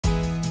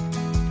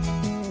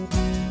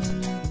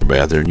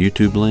everybody out there in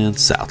YouTube land,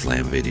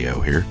 Southland Video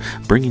here,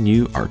 bringing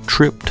you our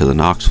trip to the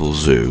Knoxville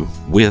Zoo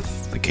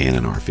with the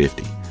Canon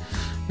R50.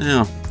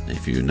 Now,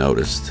 if you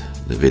noticed,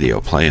 the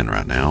video playing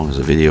right now is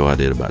a video I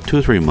did about 2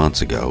 or 3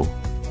 months ago,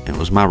 and it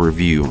was my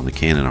review on the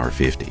Canon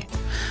R50.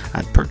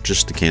 I'd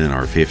purchased the Canon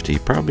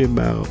R50 probably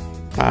about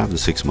 5 to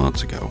 6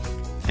 months ago,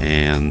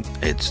 and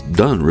it's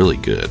done really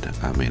good.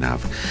 I mean,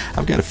 I've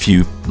got a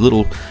few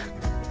little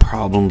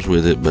problems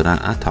with it, but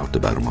I talked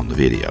about them on the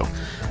video.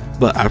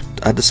 But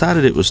I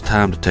decided it was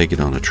time to take it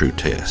on a true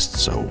test,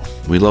 so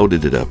we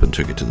loaded it up and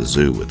took it to the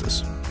zoo with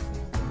us.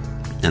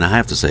 And I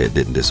have to say, it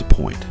didn't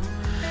disappoint.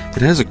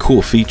 It has a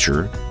cool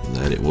feature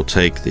that it will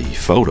take the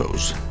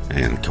photos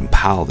and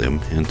compile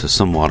them into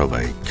somewhat of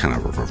a kind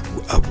of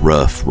a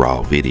rough,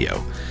 raw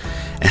video.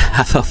 And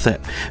I thought that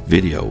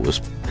video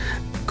was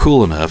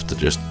cool enough to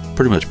just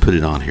pretty much put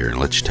it on here and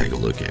let you take a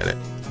look at it.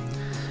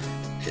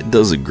 It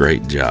does a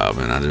great job,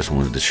 and I just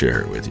wanted to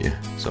share it with you.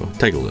 So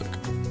take a look.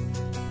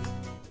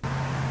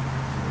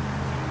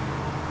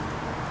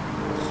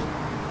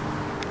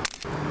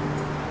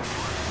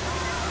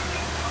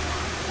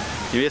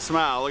 Give me a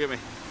smile. Look at me.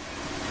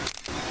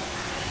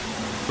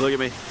 Look at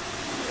me.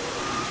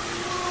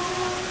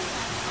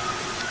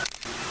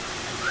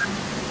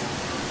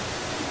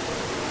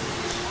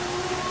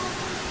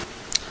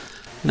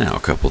 Now, a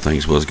couple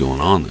things was going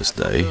on this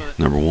day.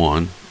 Number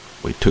one,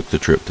 we took the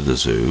trip to the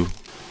zoo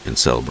in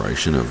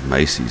celebration of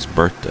Macy's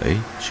birthday.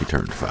 She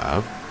turned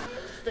 5.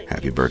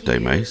 Happy birthday,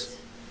 Mace.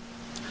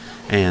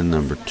 And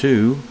number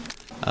two,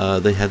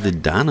 they had the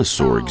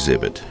dinosaur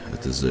exhibit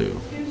at the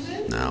zoo.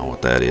 Now,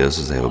 what that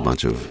is they have a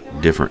bunch of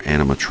different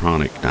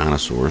animatronic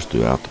dinosaurs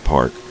throughout the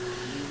park,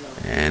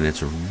 and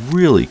it's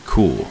really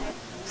cool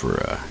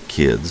for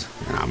kids.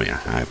 And I mean,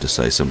 I have to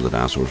say, some of the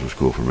dinosaurs was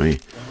cool for me,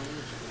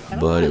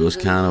 but it was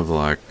kind of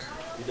like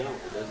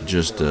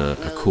just a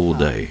cool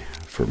day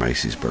for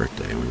Macy's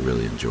birthday, and we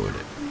really enjoyed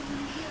it.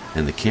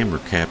 And the camera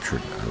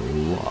captured a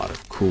lot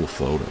of cool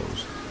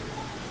photos.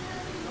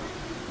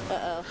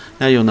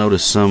 Now you'll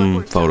notice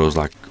some photos,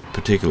 like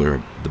particular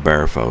the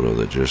bear photo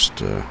that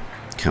just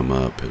come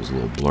up, it was a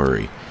little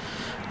blurry.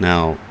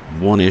 Now,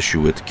 one issue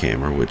with the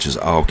camera, which is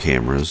all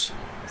cameras,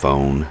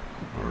 phone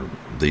or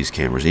these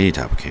cameras, any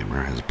type of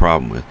camera has a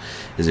problem with,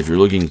 is if you're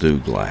looking through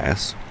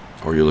glass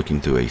or you're looking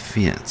through a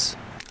fence,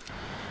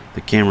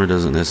 the camera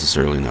doesn't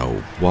necessarily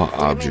know what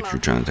object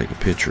you're trying to take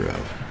a picture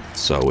of,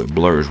 so it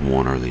blurs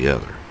one or the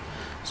other.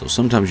 So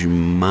sometimes you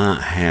might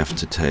have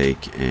to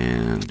take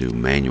and do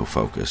manual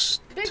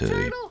focus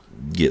to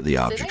get the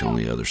object on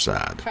the other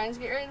side. Trying to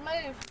get ready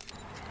to move.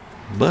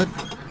 But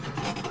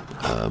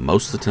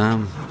most of the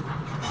time,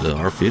 the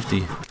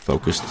R50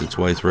 focused its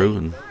way through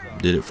and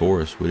did it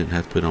for us. We didn't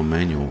have to put it on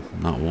manual,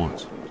 not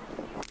once.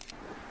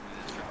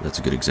 That's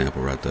a good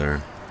example right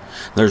there.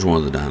 There's one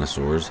of the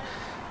dinosaurs.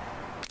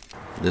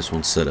 This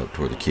one's set up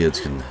to where the kids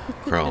can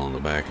crawl on the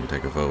back and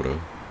take a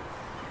photo.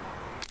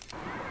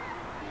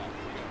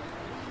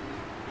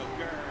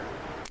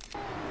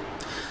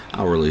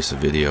 I'll release a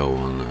video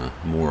on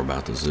more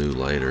about the zoo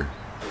later.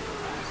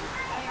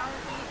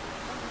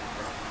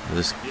 I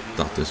just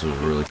thought this was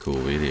a really cool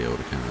video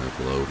to kind of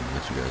upload and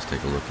let you guys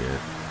take a look at.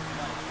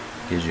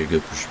 Gives you a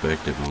good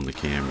perspective on the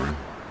camera.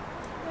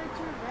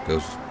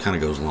 Kind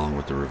of goes along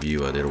with the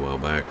review I did a while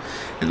back.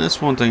 And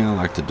that's one thing I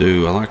like to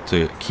do. I like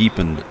to keep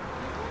an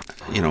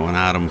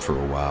item for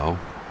a while,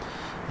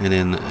 and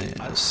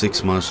then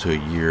 6 months to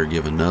a year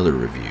give another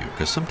review,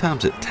 because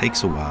sometimes it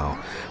takes a while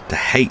to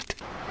hate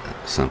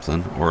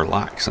something or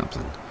like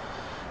something.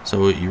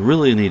 So you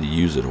really need to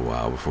use it a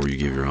while before you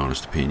give your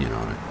honest opinion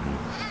on it. And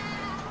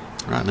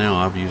right now,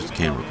 I've used the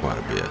camera quite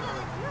a bit,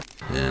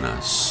 and I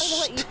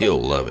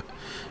still love it.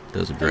 It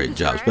does a great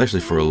job, especially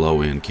for a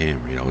low-end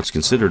camera. You know, it's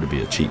considered to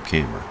be a cheap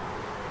camera,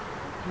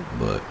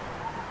 but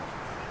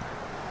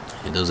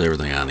it does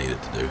everything I need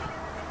it to do.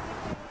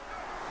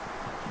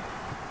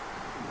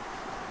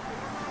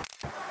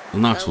 The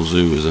Knoxville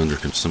Zoo is under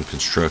some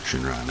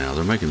construction right now.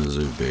 They're making the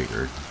zoo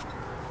bigger.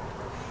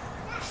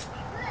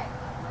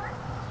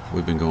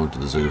 We've been going to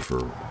the zoo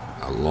for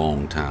a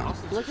long time,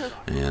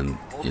 and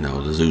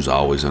the zoo's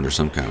always under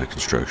some kind of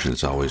construction.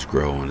 It's always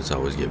growing, it's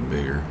always getting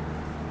bigger,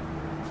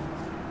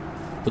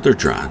 but they're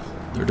trying.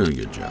 They're doing a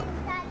good job.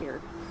 You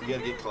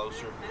gotta get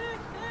closer.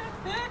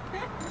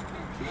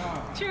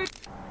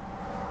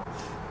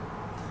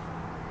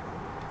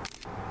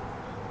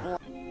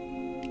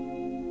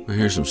 Now,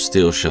 here's some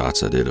still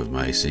shots I did of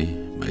Macy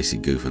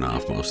goofing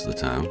off most of the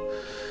time,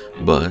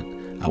 but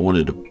I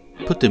wanted to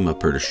put them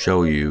up here to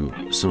show you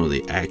some of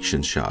the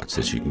action shots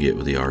that you can get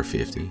with the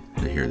R50.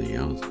 And here they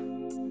go.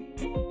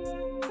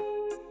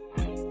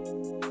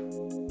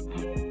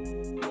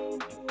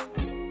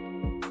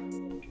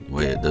 The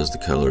way it does the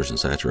colors and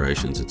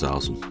saturations, it's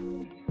awesome.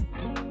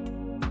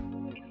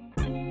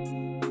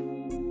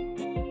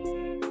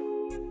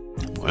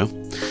 Well,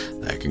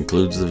 that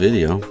concludes the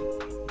video.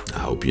 I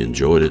hope you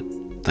enjoyed it.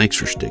 Thanks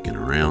for sticking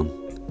around,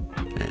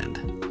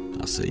 and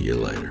I'll see you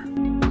later.